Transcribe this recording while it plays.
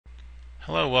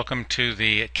Hello, welcome to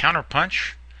the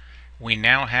Counterpunch. We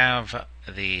now have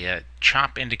the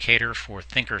chop indicator for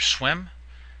Thinkorswim.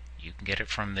 You can get it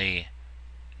from the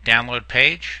download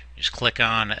page. Just click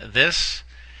on this,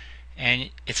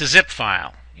 and it's a zip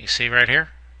file. You see right here?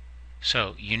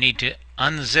 So you need to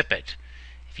unzip it.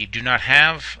 If you do not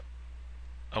have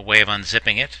a way of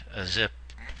unzipping it, a zip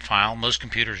file, most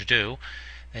computers do,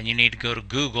 then you need to go to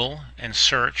Google and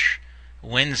search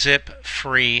WinZip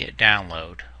free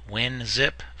download.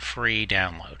 WinZip free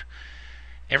download.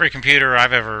 Every computer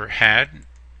I've ever had,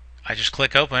 I just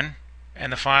click open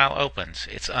and the file opens.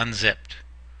 It's unzipped.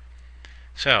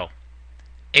 So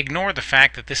ignore the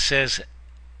fact that this says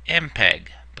MPEG,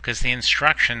 because the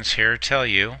instructions here tell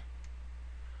you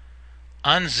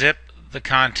unzip the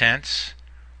contents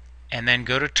and then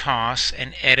go to TOS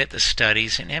and edit the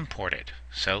studies and import it.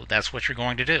 So that's what you're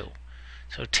going to do.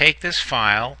 So take this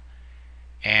file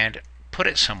and put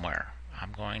it somewhere.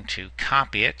 I'm going to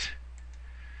copy it,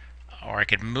 or I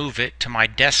could move it to my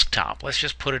desktop. Let's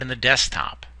just put it in the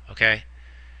desktop, okay?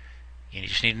 You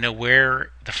just need to know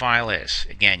where the file is.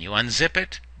 Again, you unzip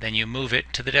it, then you move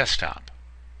it to the desktop.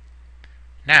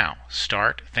 Now,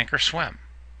 start Thinkorswim.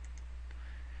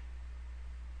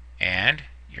 And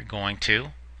you're going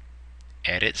to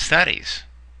edit studies.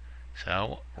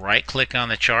 So, right-click on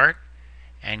the chart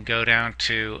and go down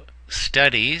to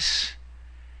Studies,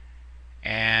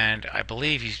 and I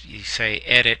believe you say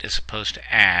edit as opposed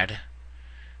to add.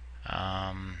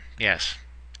 Yes,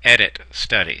 edit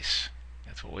studies.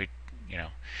 That's what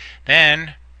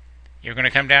Then you're going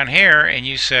to come down here and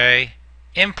you say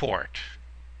import.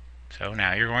 So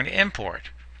now you're going to import.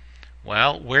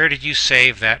 Well, where did you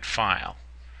save that file?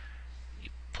 You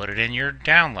put it in your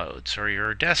downloads or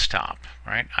your desktop,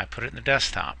 right? I put it in the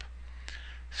desktop.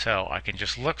 So I can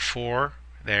just look for,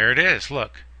 there it is,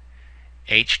 look.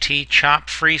 HTChop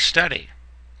free study.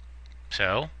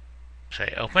 So,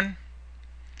 say open.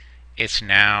 It's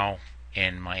now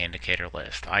in my indicator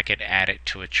list. I could add it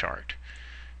to a chart.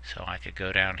 So I could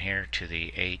go down here to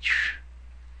the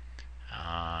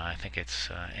I think it's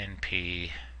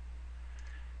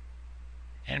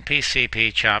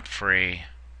NPCP chop free,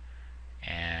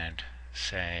 and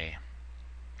say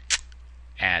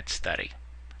add study.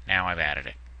 Now I've added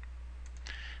it.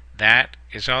 That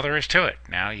is all there is to it.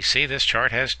 Now you see this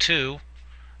chart has 2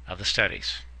 of the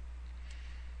studies.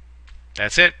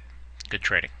 That's it. Good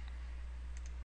trading.